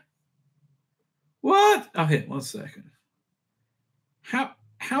here? What? Oh, here, 1 second.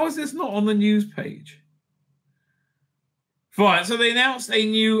 How is this not on the news page? Right, so they announced a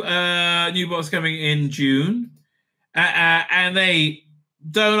new box coming in June, and they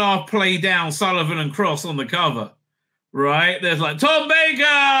don't play down Sullivan and Cross on the cover, right? There's like Tom Baker,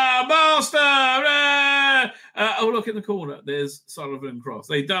 Master. Oh, look in the corner. There's Sullivan and Cross.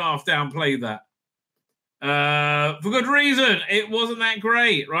 They don't downplay that for good reason. It wasn't that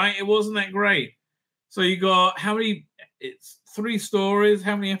great, right? It wasn't that great. So you got how many? It's 3 stories.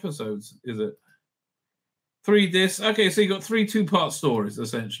 How many episodes is it? 3 discs. Okay, so you got 3 2-part stories,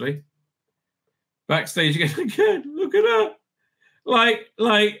 essentially. Backstage again. Look at her. Like,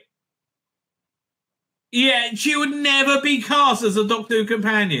 yeah, she would never be cast as a Doctor Who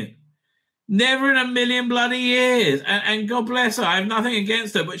companion. Never in a million bloody years. And God bless her. I have nothing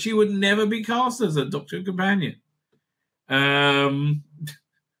against her, but she would never be cast as a Doctor Who companion.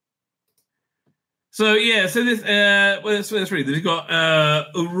 So, yeah, so this, let's read this. We've got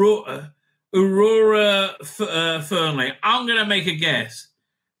Aurora Fernley. I'm going to make a guess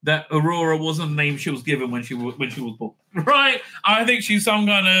that Aurora wasn't the name she was given when she was born. Right? I think she's some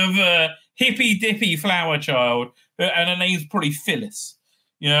kind of hippy-dippy flower child, and her name's probably Phyllis.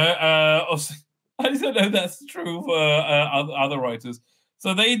 You know, I don't know if that's true for other writers.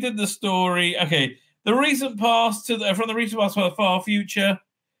 So they did the story. Okay, the recent past from the recent past to the far future.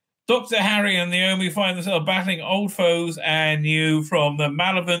 Dr. Harry and Naomi find themselves battling old foes and new from the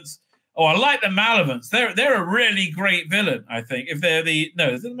Malavants. Oh, I like the Malavants. They're a really great villain, I think. If they're is it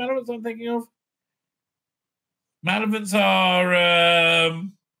the Malavants I'm thinking of? Malavants are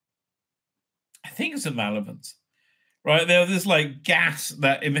I think it's the Malavants. Right? They're this like gas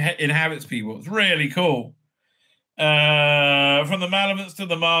that inhabits people. It's really cool. From the Malavants to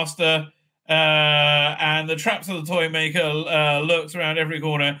the Master, and the traps of the toy maker lurks around every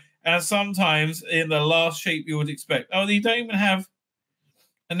corner, and sometimes in the last shape you would expect. Oh, you don't even have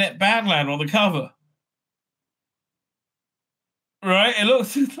Annette Badland on the cover. Right? It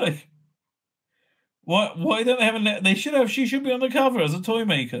looks like... Why don't they have Annette? She should be on the cover as a toy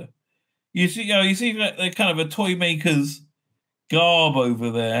maker. You see the kind of a toy maker's garb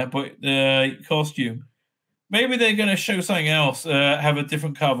over there, but costume. Maybe they're going to show something else, have a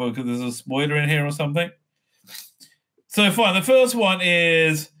different cover because there's a spoiler in here or something. So fine, the first one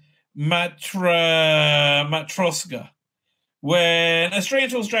is Matroska. When a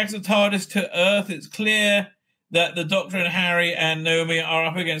strange force drags the TARDIS to Earth, it's clear that the Doctor and Harry and Naomi are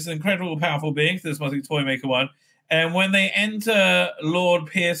up against an incredible, powerful being. This must be Toymaker 1. And when they enter Lord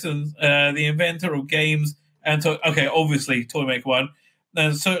Pearson, the inventor of games, and obviously Toymaker 1,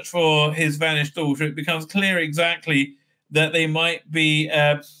 and search for his vanished daughter, it becomes clear exactly that they might be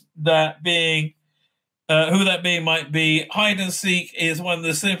who that being might be. Hide and seek is one of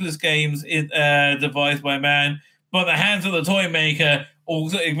the simplest games devised by man, but the hands of the toy maker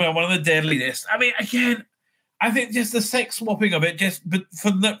also one of the deadliest. I mean, again, I think just the sex swapping of it, just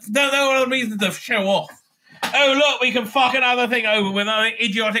for no other reason to show off. Oh look, we can fuck another thing over with an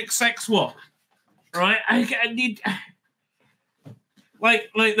idiotic sex swap, right? I need.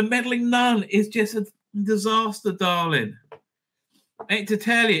 Like the meddling nun is just a disaster, darling. I hate to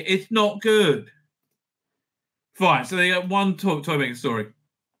tell you, it's not good. Fine, so they got one toy making story.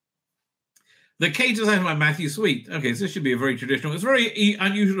 The Cage is owned by Matthew Sweet. Okay, so this should be a very traditional. It's very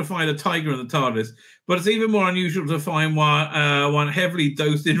unusual to find a tiger in the TARDIS, but it's even more unusual to find one heavily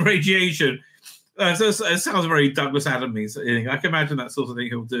dosed in radiation. So it sounds very Douglas Adams-y. I can imagine that sort of thing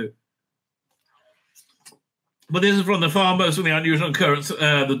he'll do. But this is from the far most of the unusual occurrence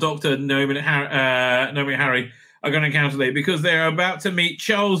the Doctor, Naomi and Harry are going to encounter today, because they're about to meet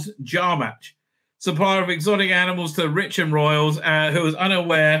Charles Jarmach, supplier of exotic animals to the rich and royals, who is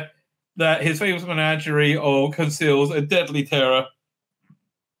unaware that his famous menagerie conceals a deadly terror,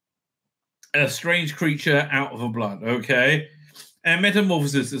 a strange creature out of the blood, okay? And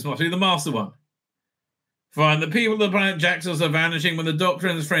metamorphosis, this must be the Master one. Fine, the people of the planet Jaxos are vanishing when the Doctor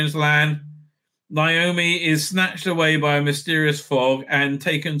and his friends land. Naomi is snatched away by a mysterious fog and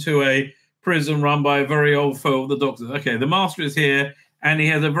taken to a prison run by a very old foe of the Doctor's. Okay, the Master is here, and he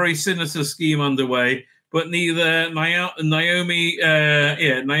has a very sinister scheme underway, but neither Naomi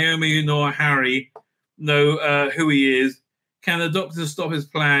nor Harry know who he is. Can the Doctor stop his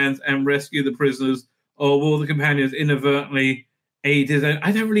plans and rescue the prisoners, or will the companions inadvertently aid his own?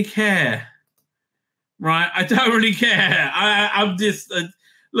 I don't really care. Right? I don't really care. I'm just...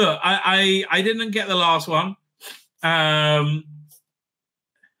 Look, I didn't get the last one.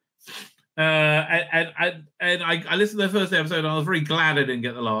 And I listened to the first episode, and I was very glad I didn't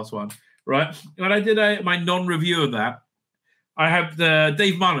get the last one. Right when I did my non-review of that, I had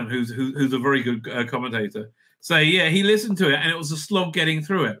Dave Mullen, who's a very good commentator, say, yeah, he listened to it, and it was a slog getting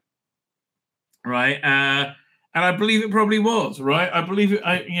through it. Right, and I believe it probably was. Right, I believe it.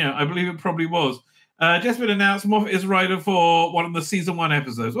 I believe it probably was. Just been announced, Moffat is writer for one of the season 1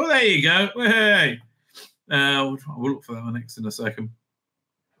 episodes. Well, there you go. Hey, we'll look for that one next in a second.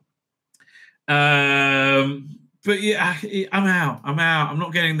 But yeah, I'm out. I'm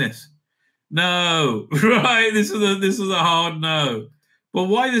not getting this. No, right? This is a hard no. But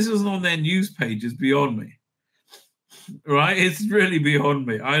why this isn't on their news page is beyond me. Right? It's really beyond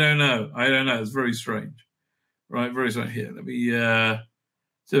me. I don't know. It's very strange. Right? Very strange. Here, let me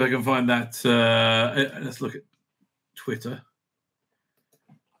see if I can find that. Let's look at Twitter.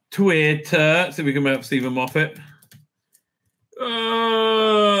 See if we can make Stephen Moffat.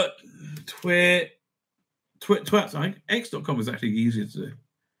 X.com is actually easier to do.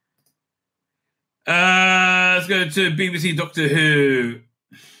 Let's go to BBC Doctor Who.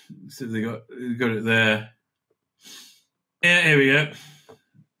 So they got it there. Yeah, here we go.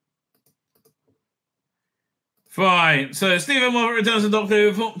 Fine. So Stephen Moffat returns to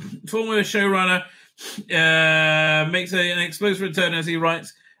Doctor Who. Former showrunner makes an explosive return as he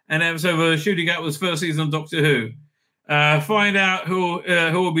writes an episode of shooting out was first season of Doctor Who. Find out who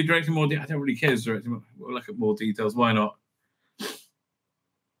will be directing more. I don't really care who's directing. We'll look at more details. Why not?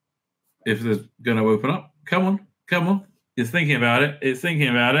 If there's going to open up, come on. It's thinking about it.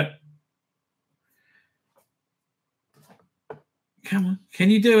 Come on,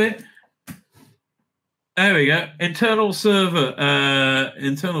 can you do it? There we go. Internal server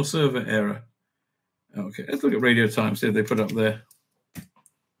error. Okay, let's look at Radio Times. See if they put up there.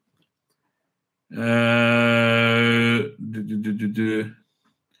 We'll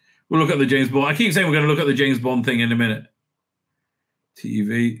look at the James Bond. I keep saying we're going to look at the James Bond thing in a minute.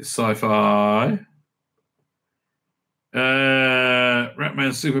 TV, sci-fi.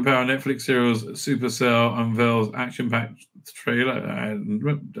 Ratman superpower Netflix series Supercell unveils action-packed trailer.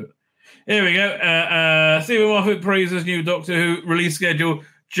 Here we go. Stephen Moffat praises new Doctor Who release schedule.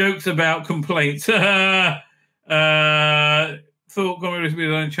 Jokes about complaints. Thought comedy would be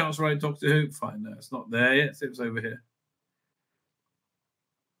the only chance to write Doctor Who. Fine, no, it's not there yet. See if it's over here.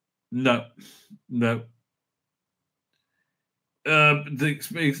 No.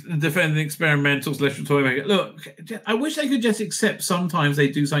 Defending experimental / toy maker. Look, I wish they could just accept sometimes they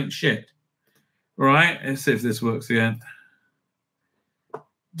do something shit. Right? Let's see if this works again.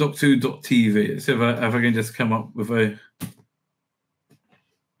 Doctor.tv. Let's see if I can just come up with a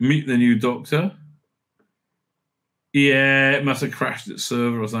meet the new Doctor. Yeah, it must have crashed its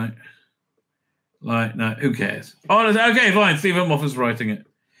server or something. Like, no, who cares? Oh, okay, fine. Stephen Moffat's writing it.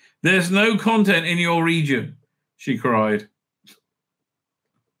 There's no content in your region, she cried.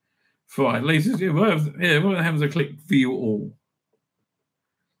 Fine, latest. What happens to click view all?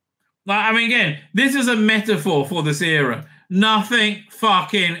 Like, I mean, again, this is a metaphor for this era. Nothing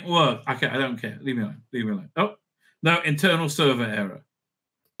fucking works. Okay, I don't care. Leave me alone. Oh, no, internal server error.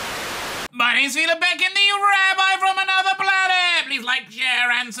 My name's Tzvi Lebetkin, the Rabbi from another planet. Please like,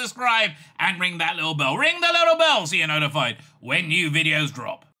 share, and subscribe, and ring that little bell. Ring the little bell so you're notified when new videos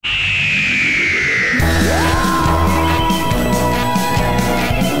drop.